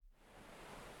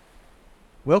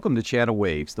Welcome to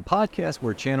ChannelWaves, the podcast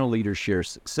where channel leaders share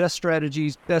success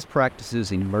strategies, best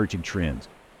practices, and emerging trends.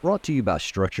 Brought to you by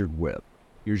Structured Web.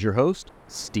 Here's your host,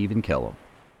 Stephen Kellam.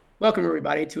 Welcome,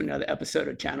 everybody, to another episode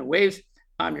of ChannelWaves.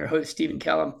 I'm your host, Stephen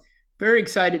Kellam. Very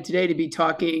excited today to be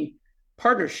talking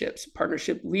partnerships,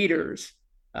 partnership leaders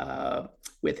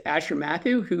with Asher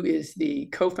Mathew, who is the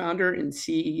co-founder and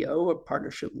CEO of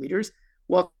Partnership Leaders.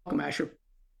 Welcome, Asher.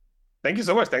 Thank you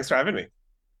so much. Thanks for having me.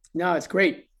 No, it's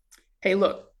great. Hey,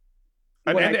 look.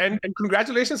 And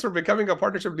congratulations for becoming a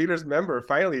Partnership Leaders member.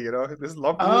 Finally, this is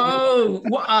lovely.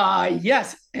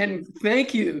 Yes. And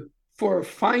thank you for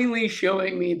finally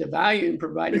showing me the value and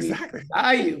providing me the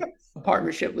value of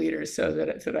Partnership Leaders so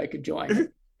that I could join.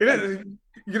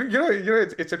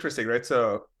 It's interesting, right?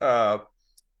 So I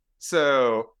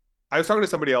was talking to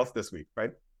somebody else this week,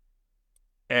 right?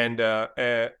 And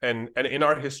in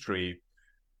our history,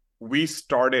 we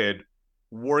started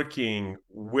working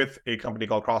with a company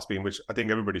called Crossbeam, which I think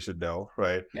everybody should know,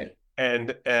 right? Okay.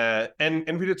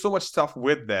 And we did so much stuff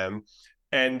with them,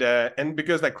 and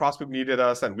because like Crossbeam needed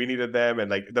us and we needed them, and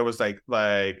like there was like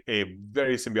a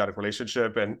very symbiotic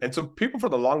relationship, and so people for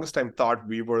the longest time thought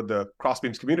we were the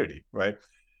Crossbeam's community, right?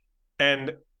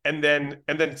 And then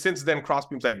since then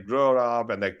Crossbeam's like grown up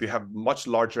and like they have much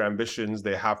larger ambitions.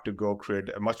 They have to go create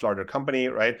a much larger company,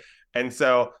 right? And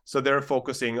so they're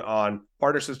focusing on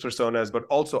partnerships personas, but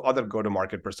also other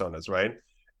go-to-market personas, right?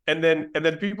 And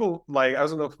then people, like, I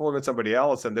was on the phone with somebody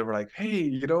else and they were like,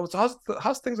 hey, so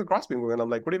how's things at Crossbeam? And I'm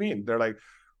like, what do you mean? They're like,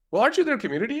 well, aren't you their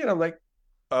community? And I'm like,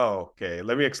 oh, okay,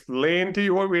 let me explain to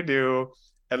you what we do.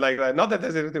 And like, not that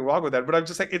there's anything wrong with that, but I'm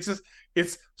just like,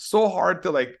 it's so hard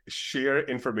to like share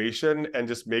information and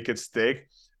just make it stick.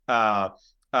 But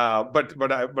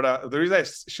the reason I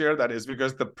share that is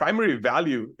because the primary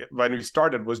value when we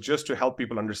started was just to help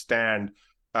people understand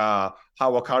how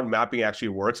account mapping actually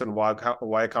works and why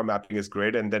account mapping is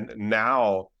great. And then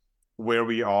now where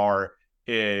we are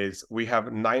is we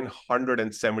have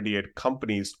 978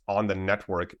 companies on the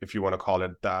network, if you want to call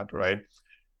it that, right?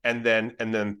 And then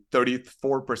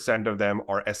 34% of them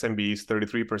are SMBs,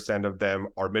 33% of them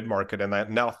are mid-market, and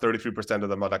now 33% of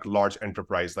them are like large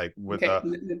enterprise, like with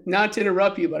not to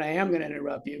interrupt you, but I am going to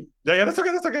interrupt you. Yeah, that's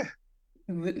okay.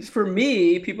 For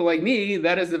me, people like me,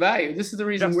 that is the value. This is the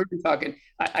reason we're talking.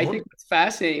 I think it's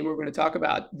fascinating. We're going to talk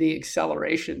about the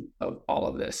acceleration of all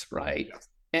of this, right? Yes.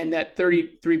 And that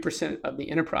 33% of the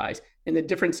enterprise, and the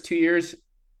difference 2 years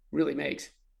really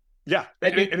makes. Yeah,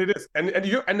 and it is,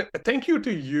 and thank you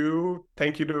to you,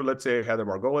 thank you to, let's say, Heather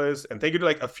Margolis, and thank you to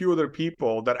like a few other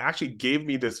people that actually gave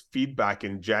me this feedback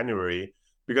in January,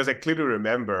 because I clearly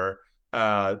remember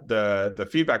the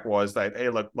feedback was that, hey,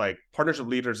 look, like Partnership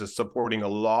Leaders is supporting a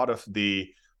lot of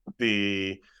the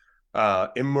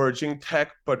emerging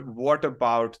tech, but what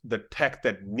about the tech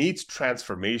that needs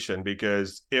transformation?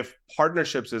 Because if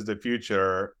partnerships is the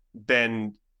future,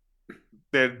 then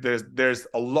there's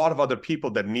a lot of other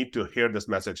people that need to hear this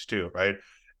message too, right?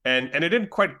 And it didn't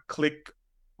quite click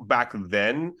back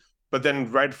then, but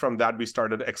then right from that we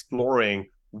started exploring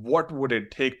what would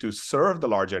it take to serve the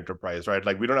large enterprise, right?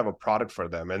 Like we don't have a product for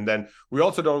them, and then we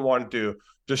also don't want to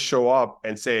just show up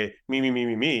and say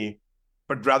me,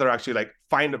 but rather actually like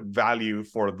find value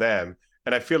for them.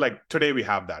 And I feel like today we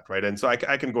have that, right? And so I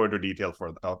can go into detail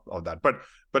of that, but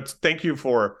thank you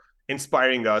for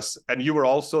inspiring us. And you were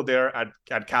also there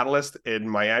at Catalyst in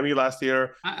Miami last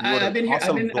year. I've been here.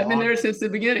 I've been there since the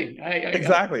beginning.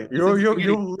 Exactly.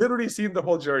 You've literally seen the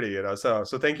whole journey, So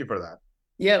thank you for that.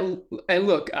 Yeah, and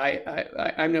look,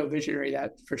 I'm no visionary,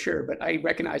 that for sure, but I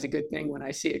recognize a good thing when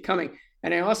I see it coming,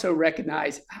 and I also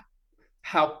recognize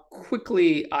how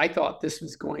quickly I thought this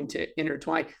was going to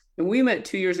intertwine. And we met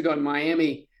 2 years ago in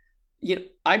Miami.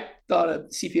 I thought a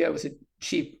CPO was a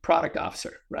chief product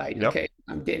officer, right? Yep. Okay,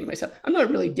 I'm dating myself. I'm not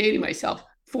really dating myself.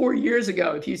 4 years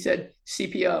ago, if you said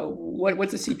CPO,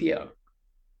 what's a CPO?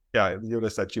 Yeah, you would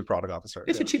have said chief product officer.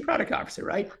 It's a chief product officer,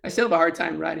 right? I still have a hard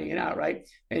time writing it out, right?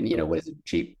 And what is a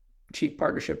chief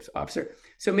partnerships officer?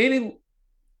 So maybe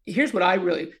here's what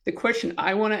the question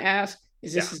I want to ask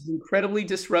is: this is incredibly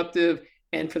disruptive,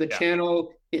 and for the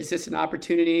channel, is this an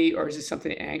opportunity or is this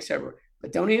something to angst over?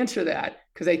 But don't answer that,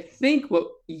 because I think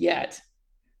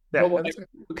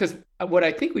because what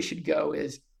I think we should go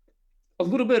is a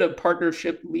little bit of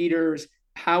partnership leaders,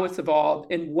 how it's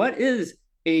evolved, and what is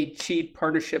a chief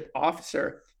partnership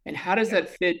officer, and how does that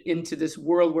fit into this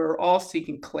world where we're all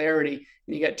seeking clarity?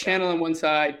 And you got channel on one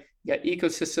side, you got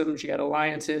ecosystems, you got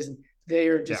alliances, and they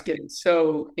are just getting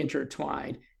so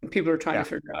intertwined, and people are trying to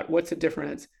figure out what's the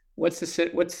difference, what's the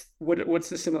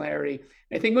similarity.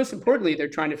 And I think most importantly, they're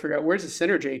trying to figure out where's the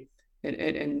synergy,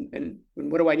 and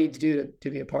what do I need to do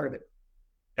to be a part of it.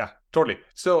 Yeah, totally.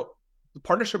 So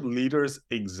partnership leaders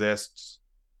exist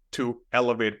to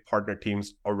elevate partner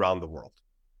teams around the world,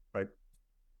 right?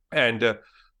 And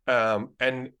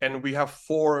we have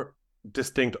four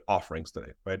distinct offerings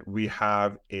today, right? We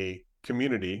have a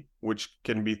community, which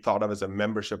can be thought of as a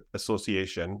membership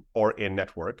association or a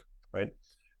network, right?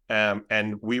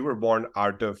 And we were born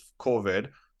out of COVID,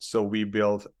 so we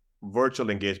built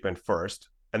virtual engagement first,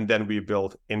 and then we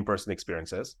built in-person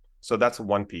experiences. So that's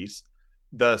one piece.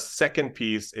 The second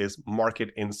piece is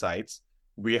market insights.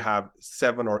 We have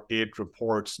 7 or 8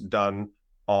 reports done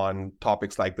on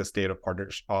topics like the state of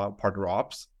partner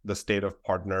ops, the state of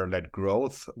partner-led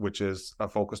growth, which is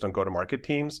focused on go-to-market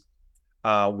teams.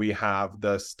 We have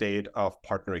the state of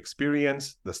partner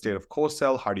experience, the state of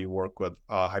co-sell, how do you work with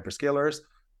hyperscalers?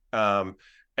 So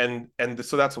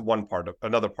that's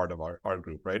another part of our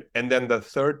group, right? And then the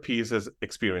third piece is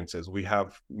experiences. We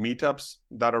have meetups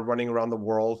that are running around the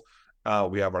world.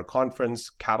 We have our conference,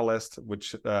 Catalyst,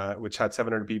 which had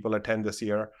 700 people attend this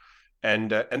year.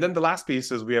 And then the last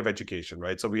piece is we have education,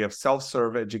 right? So we have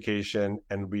self-serve education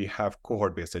and we have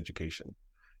cohort-based education.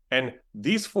 And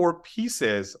these 4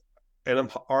 pieces, in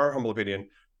our humble opinion,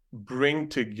 bring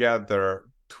together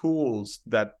tools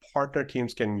that partner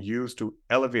teams can use to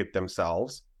elevate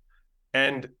themselves.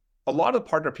 And a lot of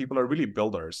partner people are really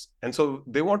builders. And so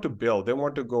they want to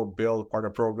go build partner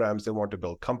programs. They want to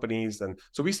build companies. And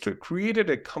so we created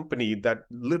a company that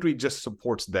literally just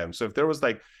supports them. So if there was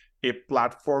like a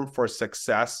platform for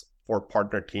success for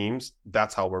partner teams,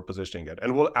 that's how we're positioning it.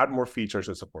 And we'll add more features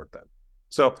to support them.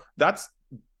 So that's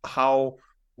how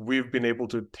we've been able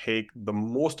to take the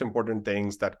most important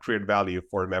things that create value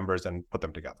for members and put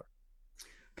them together.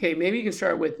 Okay, maybe you can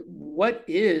start with what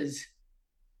is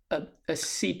a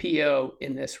CPO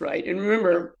in this, right? And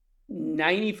remember,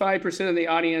 95% of the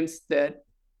audience that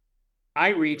I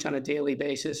reach on a daily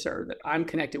basis or that I'm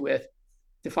connected with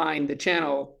define the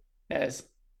channel as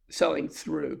selling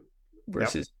through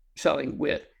versus selling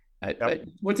with. But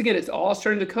once again, it's all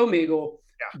starting to commingle.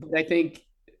 Yeah. But I think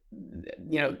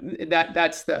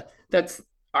that's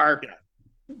our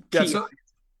key.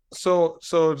 So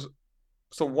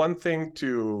one thing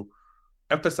to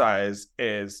emphasize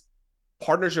is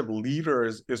partnership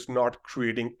leaders is not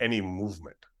creating any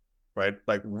movement, right?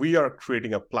 Like we are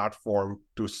creating a platform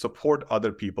to support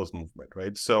other people's movement,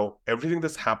 right? So everything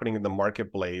that's happening in the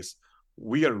marketplace,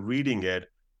 we are reading it.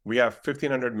 We have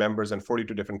 1,500 members in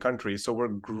 42 different countries. So we're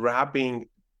grabbing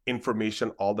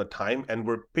information all the time and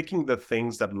we're picking the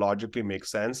things that logically make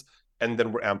sense. And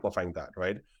then we're amplifying that,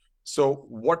 right? So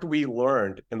what we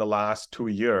learned in the last 2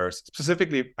 years,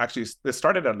 specifically, actually, this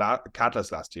started at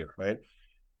Catalyst last year, right?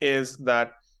 Is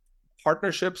that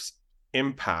partnerships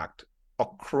impact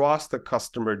across the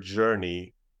customer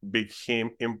journey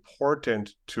became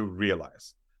important to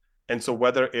realize. And so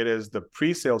whether it is the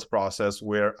pre-sales process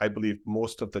where I believe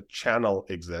most of the channel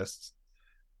exists,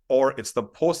 or it's the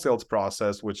post-sales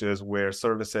process, which is where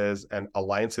services and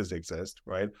alliances exist,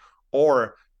 right?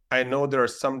 Or I know there are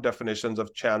some definitions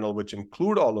of channel which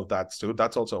include all of that too.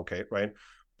 That's also okay, right?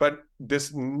 But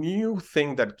this new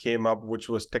thing that came up, which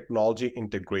was technology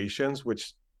integrations,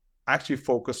 which actually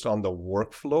focused on the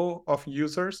workflow of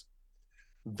users,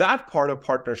 that part of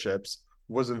partnerships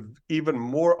was even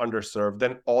more underserved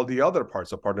than all the other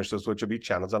parts of partnerships, which would be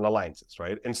channels and alliances,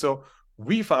 right? And so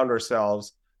we found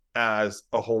ourselves as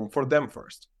a home for them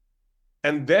first.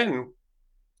 And then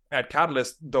at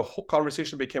Catalyst, the whole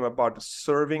conversation became about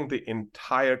serving the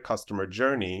entire customer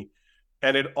journey.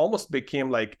 And it almost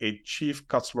became like a chief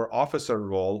customer officer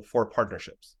role for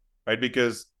partnerships, right?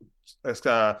 Because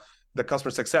the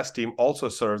customer success team also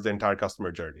serves the entire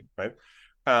customer journey, right?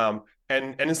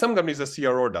 And in some companies, the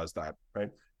CRO does that,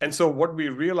 right? And so what we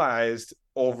realized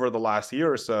over the last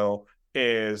year or so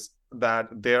is that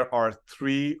there are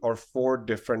 3 or 4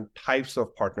 different types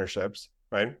of partnerships,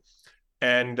 right?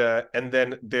 And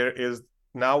then there is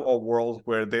now a world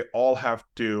where they all have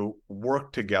to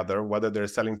work together, whether they're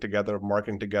selling together,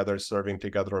 marketing together, serving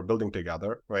together, or building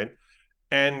together, right?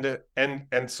 And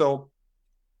so,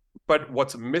 but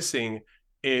what's missing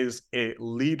is a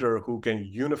leader who can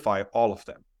unify all of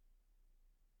them,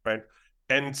 right?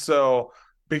 And so,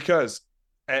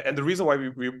 and the reason why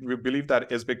we believe that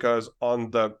is because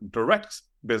on the direct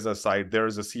business side, there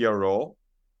is a CRO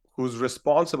who's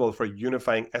responsible for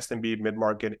unifying SMB,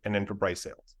 mid-market, and enterprise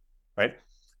sales, right?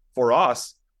 For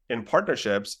us, in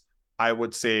partnerships, I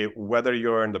would say whether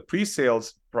you're in the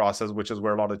pre-sales process, which is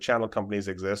where a lot of channel companies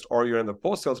exist, or you're in the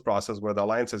post-sales process where the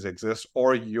alliances exist,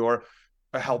 or you're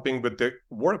helping with the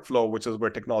workflow, which is where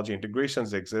technology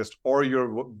integrations exist, or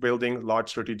you're building large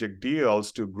strategic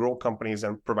deals to grow companies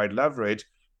and provide leverage,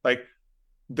 like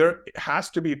there has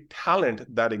to be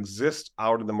talent that exists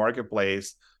out in the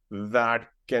marketplace that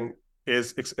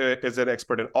is an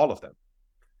expert in all of them.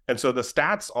 And so the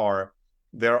stats are,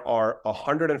 there are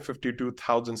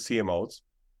 152,000 CMOs,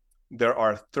 there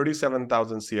are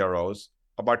 37,000 CROs,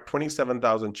 about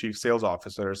 27,000 chief sales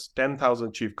officers,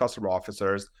 10,000 chief customer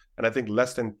officers, and I think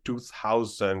less than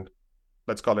 2,000,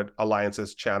 let's call it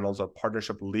alliances, channels, or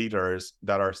partnership leaders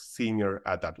that are senior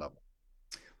at that level.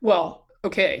 Well,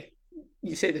 okay,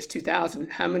 you say there's 2,000.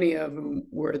 How many of them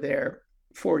were there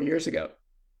 4 years ago?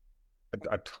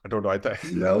 I don't know. I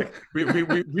think no.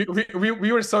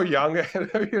 we were so young.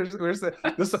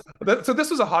 So this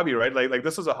was a hobby, right? Like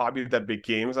this was a hobby that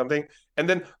became something. And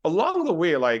then along the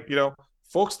way, like, you know,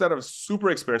 folks that are super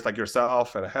experienced, like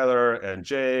yourself and Heather and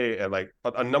Jay and like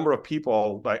a number of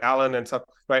people like Alan and stuff,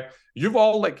 right? You've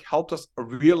all like helped us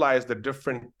realize the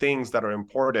different things that are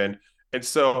important. And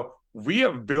so we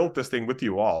have built this thing with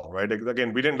you all, right?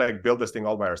 Again, we didn't like build this thing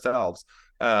all by ourselves.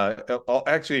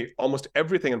 Actually, almost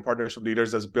everything in Partnership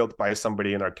Leaders is built by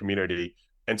somebody in our community.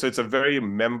 And so it's a very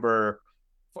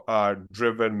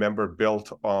member-driven,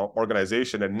 member-built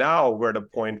organization. And now we're at a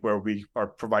point where we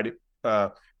are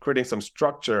creating some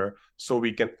structure so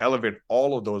we can elevate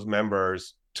all of those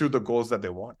members to the goals that they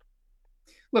want.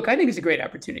 Look, I think it's a great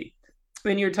opportunity.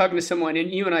 When you're talking to someone,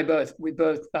 and you and I we've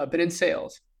both been in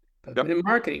sales, been in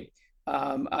marketing.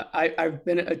 I've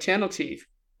been a channel chief.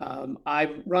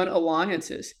 I've run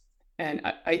alliances. And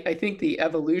I think the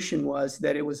evolution was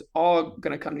that it was all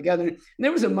going to come together. And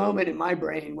there was a moment in my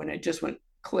brain when it just went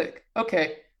click.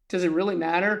 Okay, does it really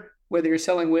matter whether you're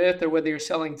selling with or whether you're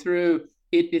selling through?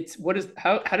 How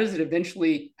does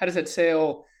that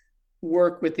sale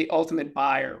work with the ultimate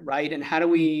buyer, right? And how do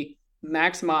we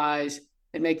maximize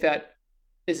and make that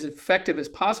as effective as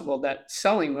possible, that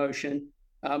selling motion,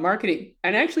 marketing,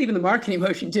 and actually even the marketing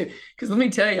motion too. Because let me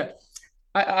tell you,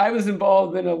 I was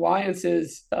involved in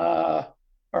alliances, I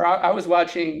was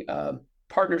watching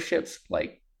partnerships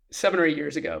like 7 or 8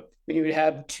 years ago when you would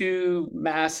have two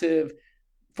massive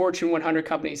Fortune 100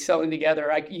 companies selling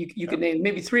together. You could name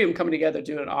maybe 3 of them coming together to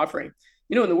do an offering.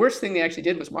 You know, and the worst thing they actually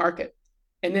did was market.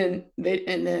 And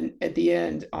then at the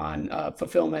end on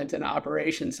fulfillment and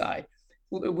operation side,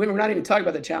 we're not even talking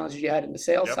about the challenges you had in the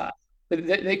sales side.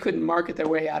 They couldn't market their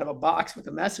way out of a box with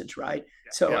a message, right?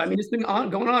 So, I mean, it's been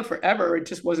going on forever. It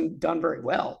just wasn't done very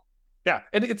well. Yeah,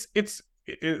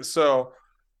 and so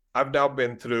I've now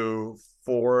been through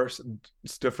 4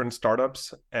 different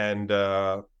startups, and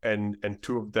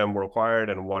 2 of them were acquired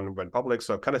and 1 went public.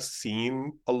 So I've kind of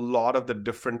seen a lot of the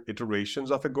different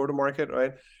iterations of a go-to-market,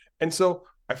 right? And so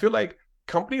I feel like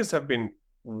companies have been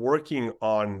working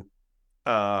on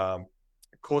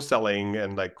co-selling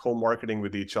and like co-marketing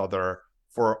with each other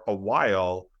for a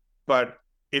while, but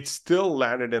it still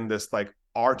landed in this like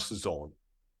art zone,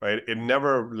 right? It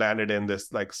never landed in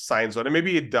this like science zone. And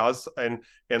maybe it does in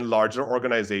larger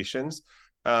organizations,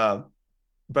 but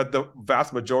the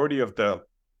vast majority of the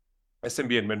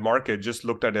SMB and mid-market just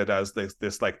looked at it as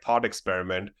this like thought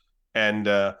experiment and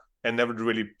never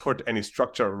really put any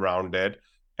structure around it.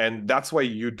 And that's why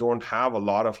you don't have a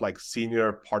lot of like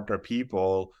senior partner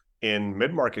people in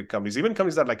mid-market companies. Even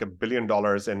companies that like $1 billion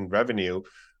in revenue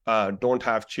don't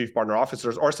have chief partner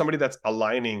officers or somebody that's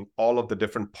aligning all of the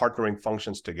different partnering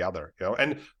functions together. You know,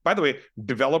 and by the way,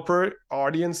 developer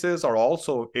audiences are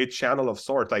also a channel of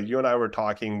sorts. Like you and I were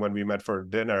talking when we met for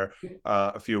dinner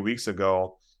a few weeks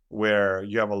ago, where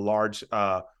you have a large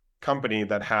company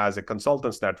that has a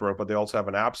consultants network, but they also have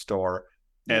an app store.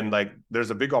 And like, there's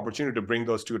a big opportunity to bring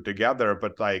those two together.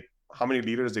 But like, how many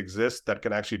leaders exist that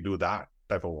can actually do that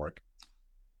type of work?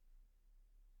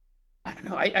 I don't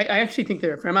know. I actually think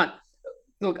there are a fair amount.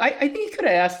 Look, I think you could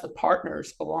have asked the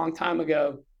partners a long time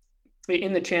ago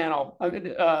in the channel,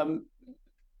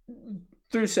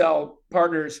 through sell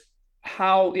partners,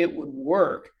 how it would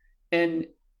work. And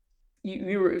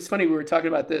it's funny, we were talking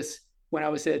about this when I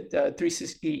was at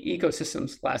 360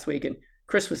 Ecosystems last week, and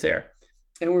Chris was there.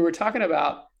 And we were talking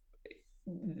about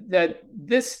that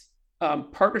this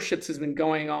partnerships has been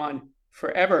going on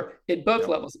forever at both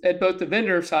levels. At both the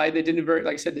vendor side, they didn't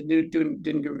like I said, they didn't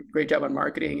do a great job on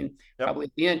marketing and probably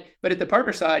at the end. But at the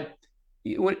partner side,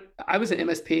 when I was an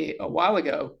MSP a while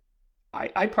ago,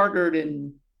 I partnered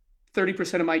in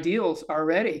 30% of my deals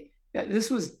already. This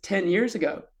was 10 years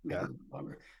ago.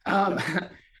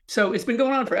 So it's been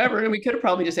going on forever, and we could have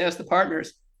probably just asked the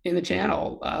partners in the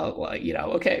channel,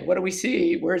 okay, what do we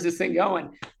see? Where's this thing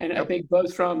going? And I think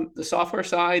both from the software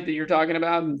side that you're talking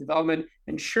about and development,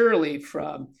 and surely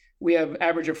we have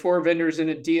average of 4 vendors in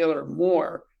a deal or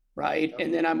more, right?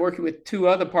 And then I'm working with 2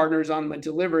 other partners on my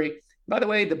delivery. By the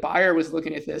way, the buyer was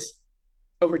looking at this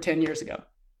over 10 years ago.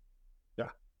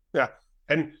 Yeah.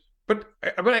 But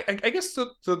I guess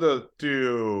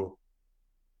to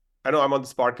I know I'm on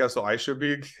this podcast, so I should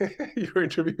be you're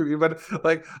interviewing me, but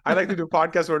like I like to do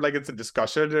podcasts where like it's a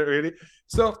discussion really.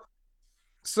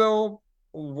 So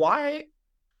why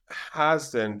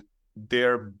hasn't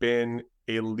there been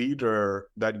a leader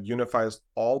that unifies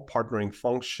all partnering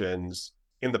functions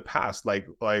in the past? Like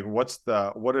what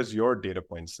does your data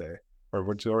point say, or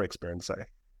what's your experience say?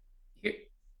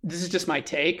 This is just my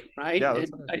take, right? Yeah,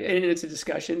 And it's a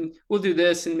discussion. We'll do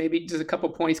this and maybe just a couple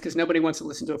points because nobody wants to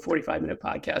listen to a 45-minute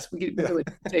podcast. We could really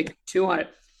take two on it.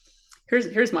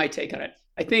 Here's my take on it.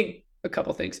 I think a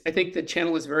couple things. I think the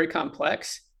channel is very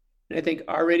complex. And I think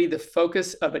already the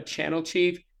focus of a channel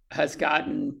chief has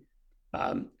gotten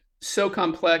so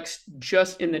complex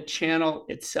just in the channel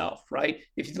itself, right?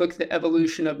 If you look at the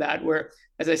evolution of that, where,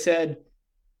 as I said,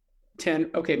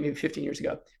 maybe 15 years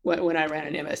ago, when I ran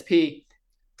an MSP,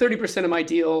 30% of my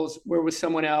deals were with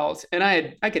someone else, and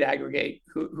I could aggregate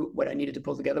what I needed to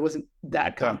pull together. It wasn't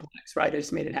that complex, right? I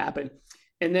just made it happen.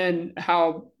 And then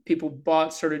how people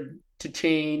bought started to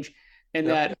change, and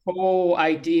that whole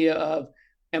idea of,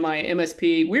 am I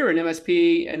MSP? We were an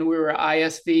MSP and we were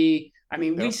ISV. I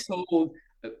mean, we sold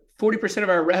 40% of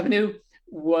our revenue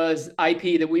was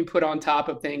IP that we put on top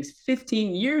of things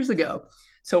 15 years ago.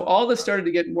 So all this started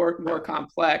to get more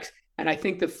complex. And I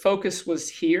think the focus was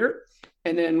here.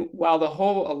 And then while the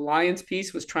whole alliance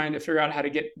piece was trying to figure out how to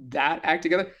get that act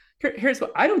together, here's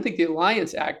what I don't think the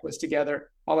Alliance Act was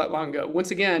together all that long ago. Once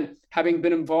again, having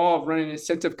been involved running an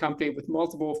incentive company with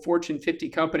multiple Fortune 50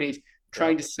 companies,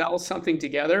 trying to sell something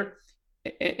together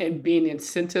and being the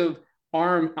incentive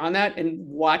arm on that, and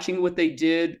watching what they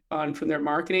did from their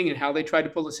marketing and how they tried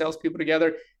to pull the salespeople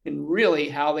together, and really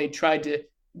how they tried to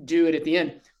do it at the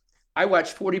end. I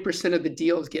watched 40% of the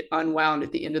deals get unwound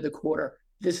at the end of the quarter.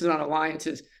 This is on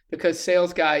alliances, because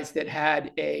sales guys that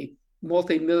had a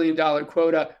multi-million-dollar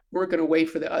quota weren't going to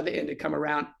wait for the other end to come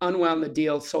around, unwound the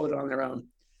deal, sold it on their own.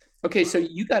 Okay, so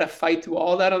you got to fight through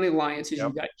all that on the alliances.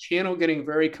 You've got channel getting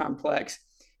very complex.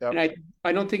 And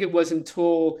I don't think it was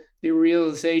until the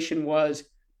realization was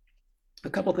a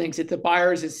couple things, that the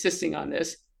buyer is insisting on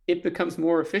this, it becomes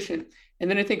more efficient. And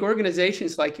then I think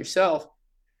organizations like yourself,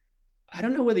 I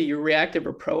don't know whether you're reactive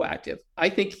or proactive. I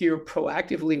think you're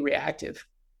proactively reactive,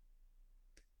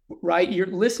 right? You're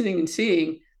listening and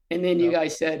seeing, and then you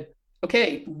guys said,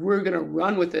 okay, we're going to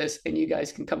run with this and you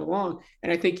guys can come along.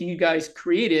 And I think you guys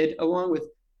created, along with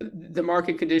the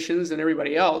market conditions and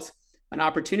everybody else, an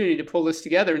opportunity to pull this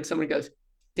together. And somebody goes,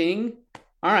 ding,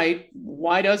 all right,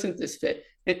 why doesn't this fit?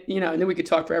 And then we could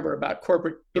talk forever about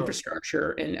corporate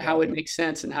infrastructure and how it makes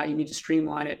sense and how you need to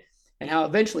streamline it, and how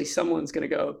eventually someone's going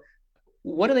to go,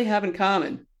 what do they have in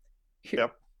common?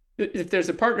 If there's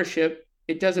a partnership,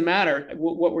 it doesn't matter.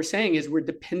 What we're saying is we're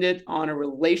dependent on a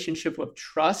relationship of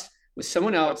trust with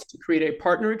someone else to create a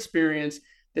partner experience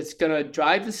that's going to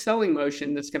drive the selling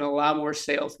motion, that's going to allow more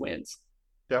sales wins.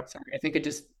 Sorry, I think it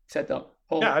just said the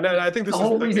whole. And I think this the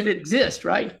whole reason it exists,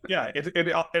 right? It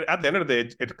at the end of the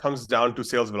day, it comes down to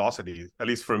sales velocity, at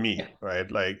least for me, right?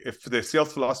 Like if the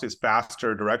sales velocity is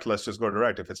faster direct, let's just go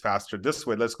direct. If it's faster this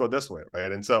way, let's go this way,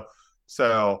 right? And so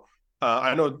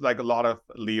I know like a lot of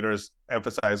leaders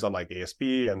emphasize on like ASP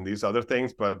and these other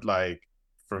things, but like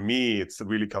for me, it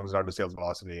really comes down to sales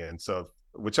velocity. And so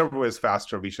whichever way is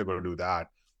faster, we should go do that.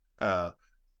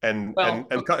 And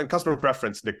customer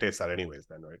preference dictates that anyways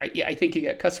then, right? I think you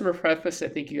got customer preference. I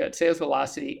think you got sales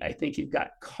velocity. I think you've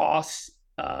got cost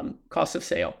of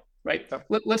sale, right?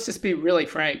 Let's just be really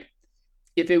frank.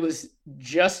 If it was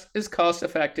just as cost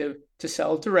effective to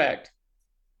sell direct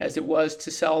as it was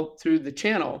to sell through the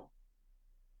channel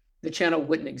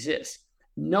wouldn't exist.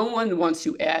 No one wants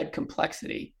to add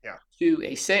complexity to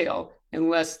a sale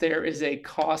unless there is a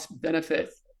cost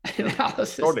benefit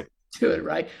analysis to it,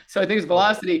 right? So I think it's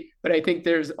velocity, but I think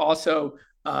there's also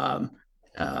I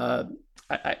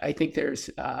think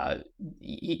there's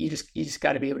you just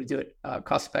got to be able to do it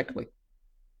cost effectively.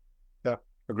 Yeah,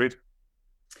 agreed.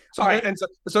 So, all right. And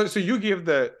so you give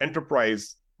the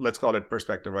enterprise, let's call it,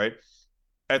 perspective, right?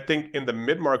 I think in the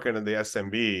mid-market and the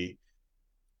SMB,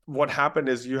 what happened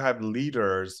is you have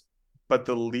leaders, but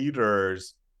the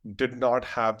leaders did not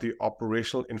have the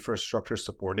operational infrastructure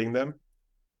supporting them.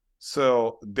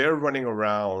 So they're running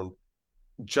around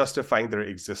justifying their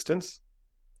existence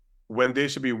when they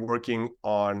should be working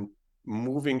on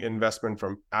moving investment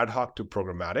from ad hoc to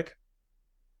programmatic.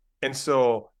 And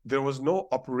so there was no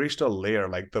operational layer,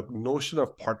 like the notion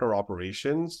of partner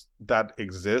operations that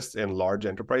exists in large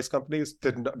enterprise companies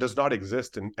does not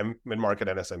exist in mid-market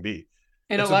and SMB.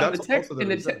 And a lot of the tech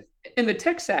and the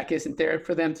tech stack isn't there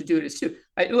for them to do this too.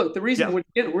 Look, the reason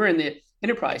we're in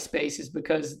enterprise space is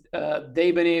because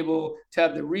they've been able to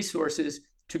have the resources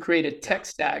to create a tech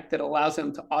stack that allows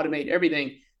them to automate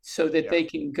everything so that they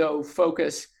can go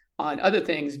focus on other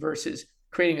things versus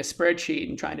creating a spreadsheet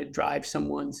and trying to drive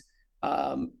someone's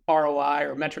ROI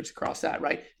or metrics across that,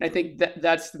 right? And I think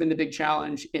that's been the big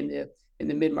challenge in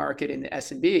the mid-market, in the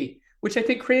SMB, which I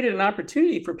think created an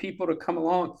opportunity for people to come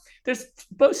along. There's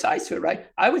both sides to it, right?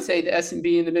 I would say the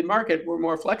SMB and the mid-market were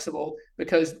more flexible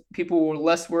because people were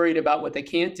less worried about what they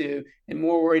can't do and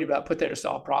more worried about put there to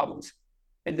solve problems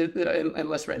and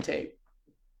less red tape.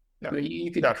 Yeah, I mean,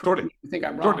 you could totally think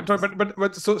I'm wrong. Totally.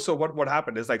 But so what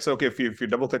happened is like, so okay, if you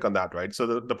double click on that, right?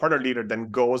 So the partner leader then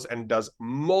goes and does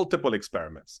multiple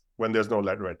experiments when there's no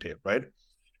red tape, right?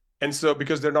 And so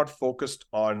because they're not focused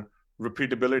on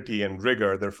repeatability and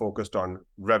rigor, they're focused on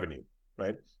revenue,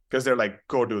 right? Because they're like,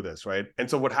 go do this, right? And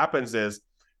so what happens is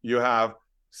you have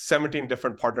 17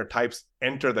 different partner types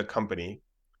enter the company,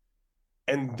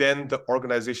 and then the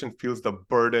organization feels the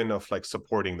burden of like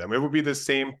supporting them. It would be the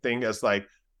same thing as like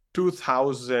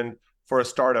 2000 for a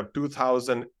startup,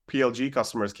 2000 PLG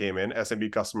customers came in,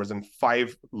 SMB customers, and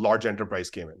 5 large enterprise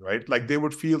came in, right? Like they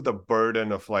would feel the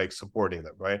burden of like supporting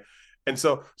them, right? And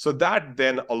so that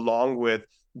then, along with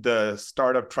the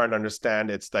startup trying to understand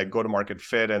its like go-to-market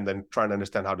fit and then trying to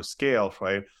understand how to scale,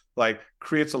 right? Like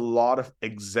creates a lot of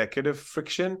executive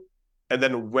friction. And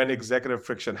then when executive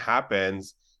friction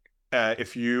happens,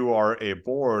 if you are a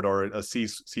board or a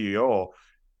CEO,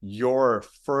 your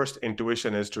first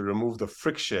intuition is to remove the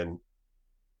friction.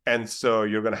 And so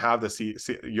you're going to have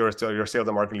your sales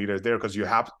and marketing leaders there because you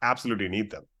absolutely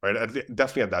need them, right?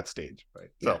 Definitely at that stage, right?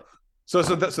 Yeah.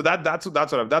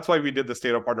 That's why we did the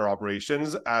state of partner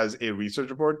operations as a research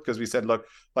report, because we said, look,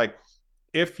 like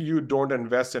if you don't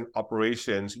invest in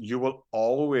operations, you will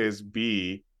always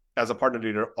be, as a partner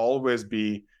leader, always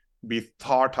be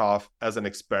thought of as an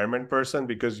experiment person,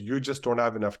 because you just don't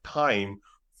have enough time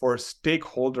for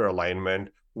stakeholder alignment,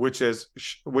 which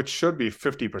should be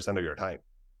 50% of your time.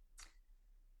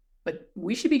 But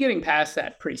we should be getting past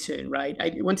that pretty soon, right?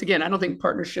 Once again, I don't think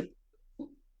partnership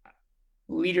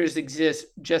leaders exist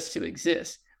just to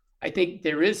exist. I think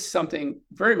there is something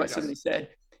very much something said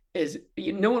is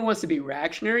no one wants to be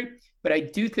reactionary, but I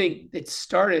do think it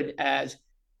started as,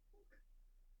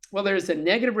 well, there's a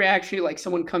negative reactionary, like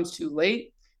someone comes too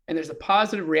late, and there's a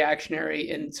positive reactionary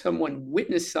and someone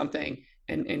witnessed something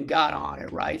and got on it,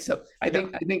 right? So I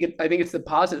think it's the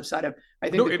positive side of. I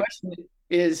think the question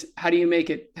is, how do you make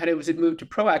it? How does it move to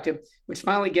proactive? Which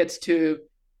finally gets to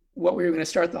what we were going to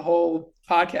start the whole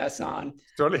podcast on.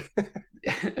 Totally.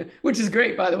 Which is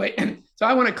great, by the way. So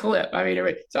I want a clip. I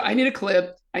mean, so I need a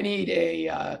clip. I need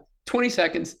a 20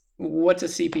 seconds. What's a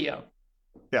CPO?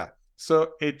 Yeah.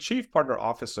 So a chief partner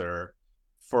officer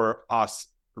for us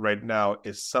right now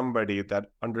is somebody that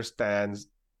understands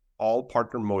all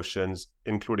partner motions,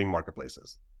 including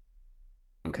marketplaces.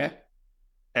 Okay.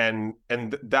 And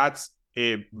that's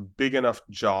a big enough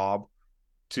job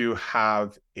to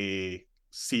have a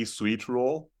C-suite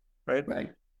role, right? Right.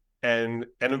 And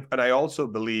I also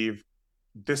believe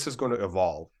this is going to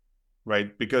evolve,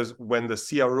 right? Because when the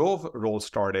CRO role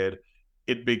started,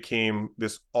 it became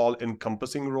this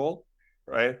all-encompassing role,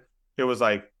 right? It was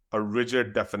like a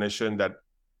rigid definition that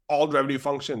all revenue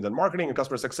functions and marketing and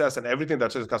customer success and everything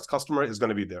that's a customer is going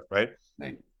to be there, right?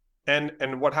 Right.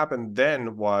 And what happened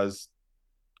then was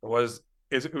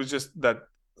it was just that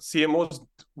CMOs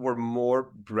were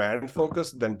more brand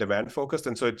focused than demand focused.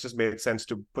 And so it just made sense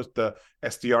to put the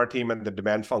SDR team and the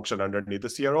demand function underneath the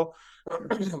CRO.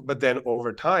 But then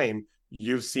over time,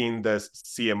 you've seen the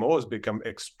CMOs become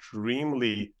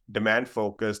extremely demand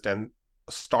focused and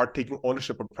start taking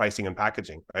ownership of pricing and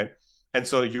packaging, right? And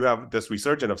so you have this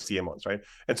resurgence of CMOs, right?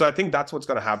 And so I think that's what's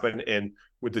going to happen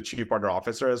with the chief partner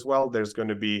officer as well. There's going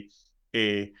to be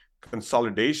a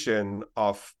consolidation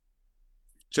of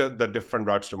the different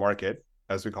routes to market,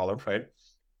 as we call them, right?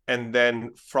 And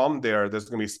then from there's going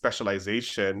to be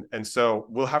specialization. And so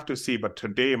we'll have to see. But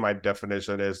today, my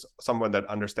definition is someone that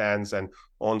understands and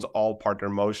owns all partner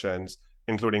motions,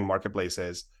 including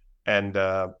marketplaces. And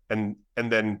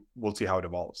then we'll see how it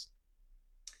evolves.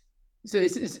 So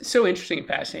it's so interesting and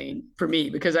fascinating for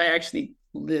me because I actually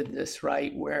lived this,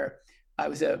 right? Where I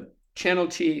was a channel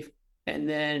chief and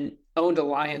then owned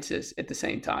alliances at the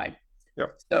same time. Yeah.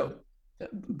 So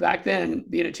back then,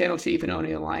 being a channel chief and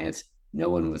owning an alliance, no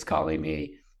one was calling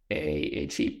me a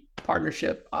chief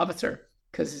partnership officer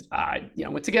because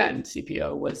once again,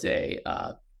 CPO was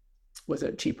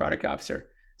a chief product officer.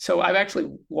 So I've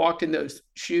actually walked in those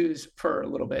shoes for a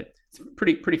little bit. It's a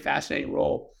pretty fascinating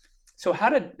role. So how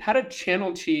did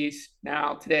channel chiefs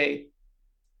now today,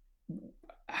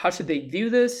 how should they view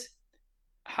this?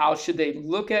 how should they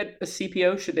look at a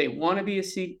CPO? Should they want to be a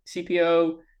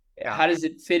CPO? Yeah. How does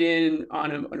it fit in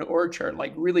on an org chart?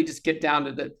 Like really just get down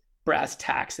to the brass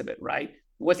tacks of it, right?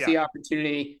 What's the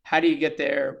opportunity? How do you get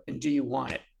there? And do you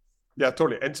want it? Yeah,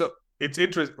 totally. And so it's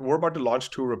interesting. We're about to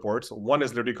launch 2 reports. One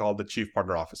is literally called the Chief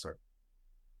Partner Officer.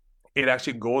 It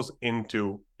actually goes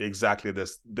into exactly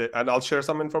this. And I'll share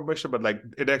some information, but like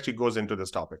it actually goes into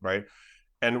this topic, right?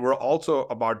 And we're also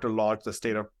about to launch the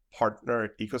State of Partner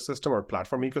Ecosystem or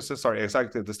Platform Ecosystem. Sorry,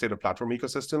 exactly the State of Platform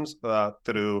Ecosystems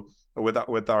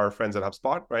with our friends at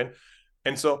HubSpot, right?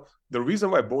 And so the reason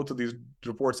why both of these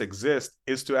reports exist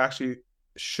is to actually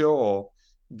show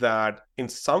that in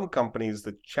some companies,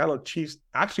 the channel chiefs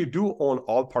actually do own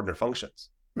all partner functions.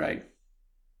 Right.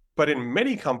 But in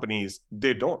many companies,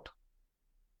 they don't.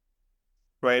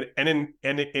 Right. And in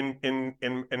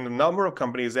a number of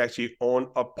companies, they actually own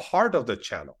a part of the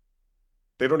channel.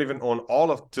 They don't even own all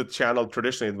of the channel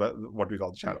traditionally, what we call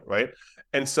the channel, right?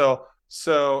 And so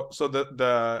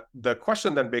the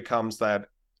question then becomes that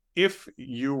if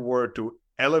you were to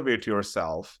elevate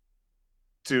yourself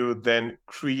to then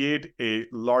create a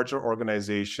larger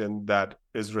organization that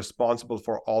is responsible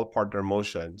for all partner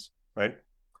motions, right?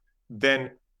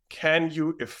 Then can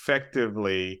you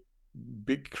effectively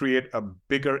create a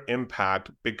bigger impact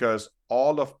because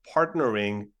all of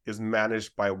partnering is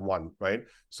managed by one, right?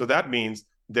 So that means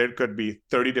there could be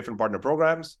 30 different partner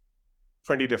programs,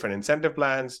 20 different incentive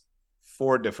plans,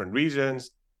 4 different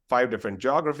regions, 5 different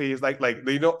geographies, like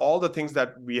all the things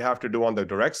that we have to do on the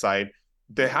direct side,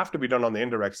 they have to be done on the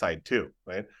indirect side too,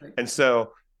 right? And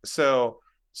so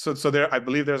there, I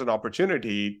believe there's an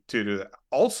opportunity to do that.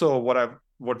 Also,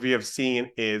 what we have seen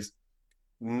is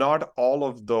not all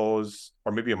of those,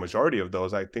 or maybe a majority of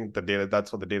those, I think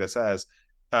that's what the data says,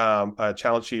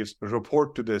 channel chiefs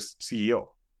report to this CEO.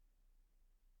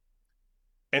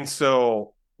 And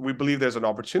so we believe there's an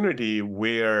opportunity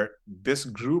where this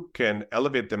group can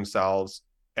elevate themselves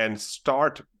and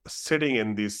start sitting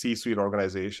in the C-suite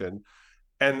organization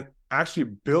and actually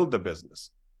build the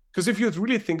business. Because if you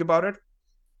really think about it,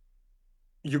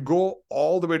 you go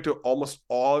all the way to almost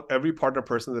every partner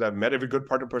person that I've met, every good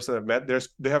partner person I've met,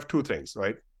 they have 2 things,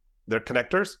 right? They're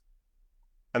connectors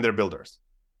and they're builders.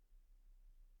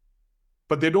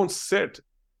 But they don't sit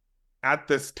at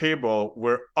this table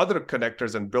where other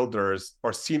connectors and builders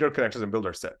or senior connectors and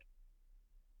builders sit.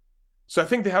 So I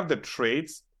think they have the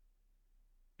traits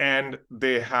and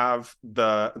they have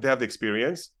the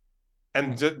experience,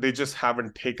 and they just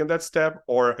haven't taken that step.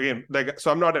 Or again,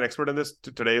 so I'm not an expert in this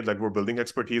today, we're building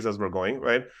expertise as we're going,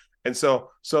 right? And so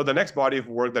the next body of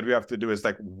work that we have to do is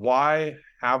why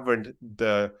haven't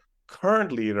the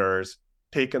current leaders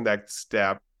taken that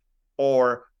step?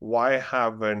 Or why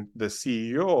haven't the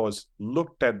CEOs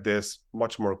looked at this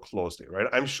much more closely, right?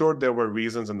 I'm sure there were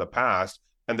reasons in the past,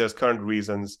 and there's current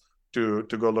reasons to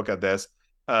go look at this.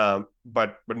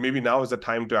 But maybe now is the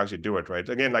time to actually do it, right?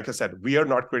 Again, like I said, we are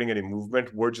not creating any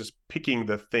movement. We're just picking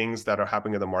the things that are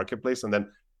happening in the marketplace and then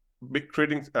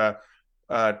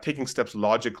taking steps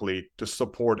logically to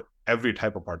support every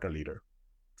type of partner leader.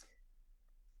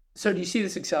 So do you see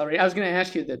this accelerating? I was going to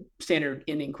ask you the standard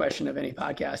ending question of any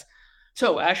podcast.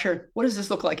 So Asher, what does this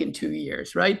look like in 2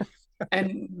 years, right?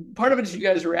 And part of it is you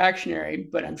guys are reactionary,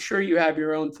 but I'm sure you have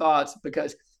your own thoughts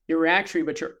because you're reactionary,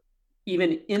 but you're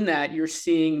even in that you're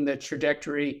seeing the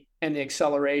trajectory and the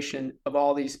acceleration of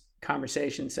all these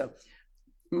conversations. So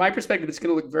my perspective, it's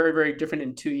going to look very, very different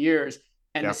in 2 years.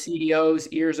 And the CEO's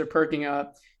ears are perking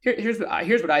up. Here's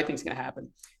what I think is going to happen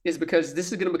is because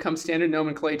this is going to become standard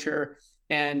nomenclature.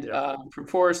 And from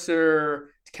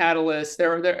Forrester to Catalyst,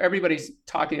 everybody's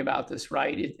talking about this,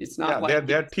 right? It's not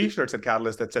there are T-shirts at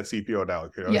Catalyst that said CPO now.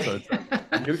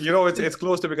 So it's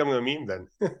close to becoming a meme then.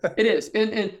 It is,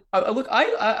 and look,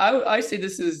 I say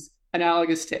this is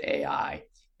analogous to AI,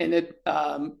 and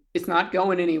that it's not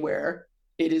going anywhere.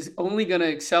 It is only going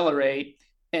to accelerate,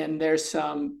 and there's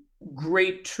some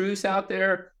great truths out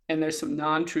there, and there's some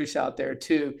non-truths out there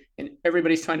too, and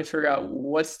everybody's trying to figure out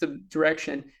what's the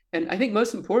direction. And I think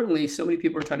most importantly, so many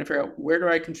people are trying to figure out where do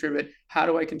I contribute, how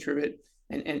do I contribute,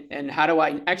 and how do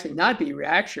I actually not be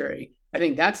reactionary. I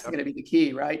think that's going to be the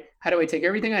key, right? How do I take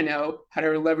everything I know? How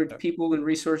do I leverage people and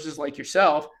resources like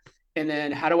yourself? And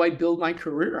then how do I build my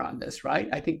career on this, right?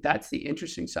 I think that's the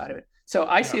interesting side of it. So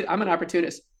I see it, I'm an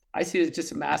opportunist. I see it as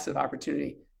just a massive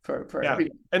opportunity for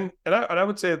everybody. And I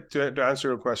would say to answer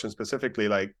your question specifically,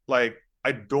 like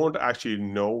I don't actually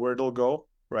know where it'll go,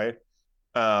 right?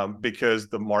 Because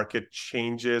the market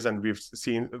changes and we've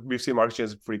seen market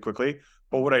changes pretty quickly.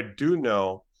 But what I do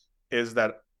know is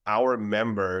that our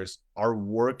members are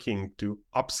working to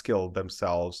upskill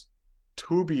themselves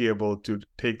to be able to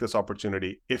take this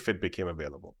opportunity if it became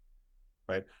available,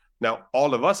 right? Now,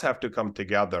 all of us have to come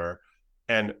together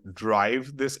and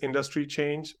drive this industry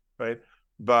change, right?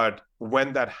 But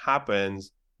when that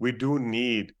happens, we do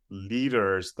need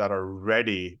leaders that are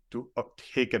ready to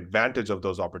take advantage of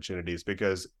those opportunities,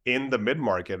 because in the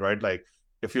mid-market, right, like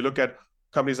if you look at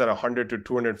companies that are 100 to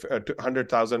 200,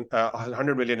 100,000,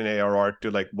 100 million in ARR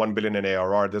to like 1 billion in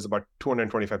ARR, there's about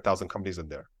 225,000 companies in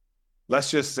there.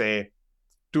 Let's just say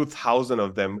 2,000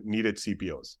 of them needed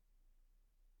CPOs.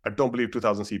 I don't believe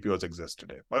 2,000 CPOs exist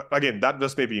today. But again, that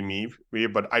just may be me,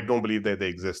 but I don't believe that they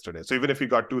exist today. So even if you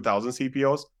got 2,000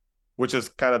 CPOs, which is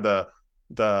kind of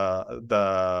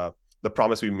the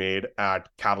promise we made at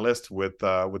Catalyst with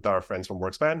our friends from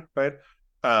Workspan, right?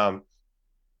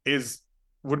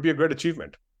 Would be a great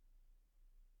achievement.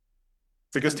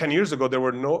 Because 10 years ago, there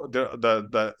were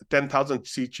the 10,000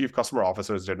 chief customer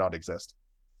officers did not exist.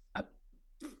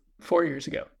 4 years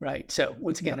ago, right? So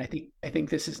once again, I think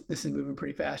this is moving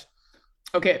pretty fast.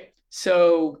 Okay,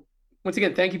 so once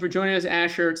again, thank you for joining us,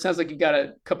 Asher. It sounds like you got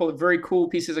a couple of very cool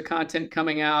pieces of content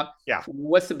coming out. Yeah.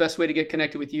 What's the best way to get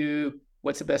connected with you?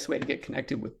 What's the best way to get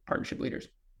connected with partnership leaders?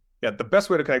 Yeah, the best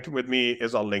way to connect with me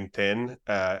is on LinkedIn.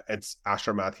 It's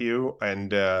Asher Mathew, and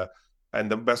the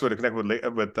best way to connect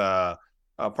with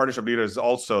partnership leaders is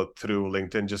also through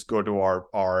LinkedIn. Just go to our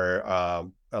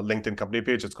LinkedIn company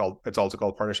page. It's also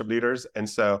called Partnership Leaders, and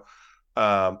so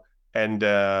and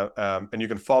you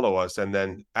can follow us. And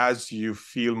then as you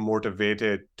feel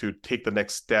motivated to take the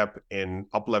next step in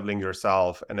up-leveling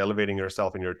yourself and elevating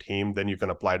yourself in your team, then you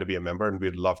can apply to be a member, and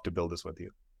we'd love to build this with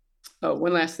you. Oh,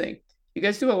 one last thing. You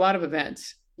guys do a lot of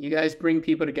events. You guys bring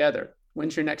people together.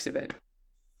 When's your next event?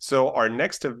 So our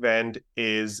next event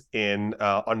is on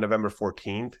November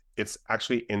 14th. It's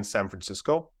actually in San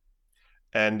Francisco.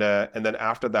 And then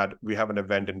after that, we have an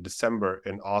event in December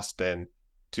in Austin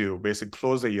to basically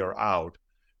close the year out.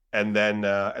 And then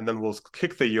we'll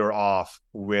kick the year off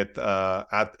with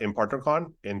at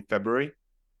ImpartnerCon in February.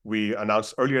 We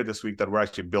announced earlier this week that we're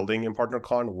actually building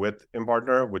ImpartnerCon with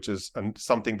Impartner, which is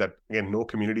something that, again, no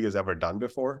community has ever done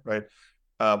before, right?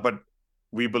 But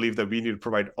we believe that we need to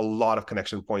provide a lot of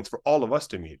connection points for all of us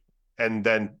to meet. And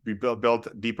then we build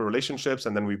deeper relationships,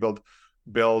 and then we build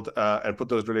and put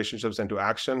those relationships into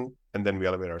action, and then we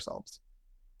elevate ourselves.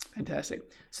 Fantastic.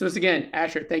 So once again,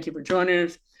 Asher, thank you for joining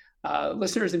us.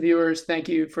 Listeners and viewers, thank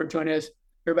you for joining us.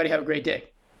 Everybody have a great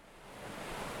day.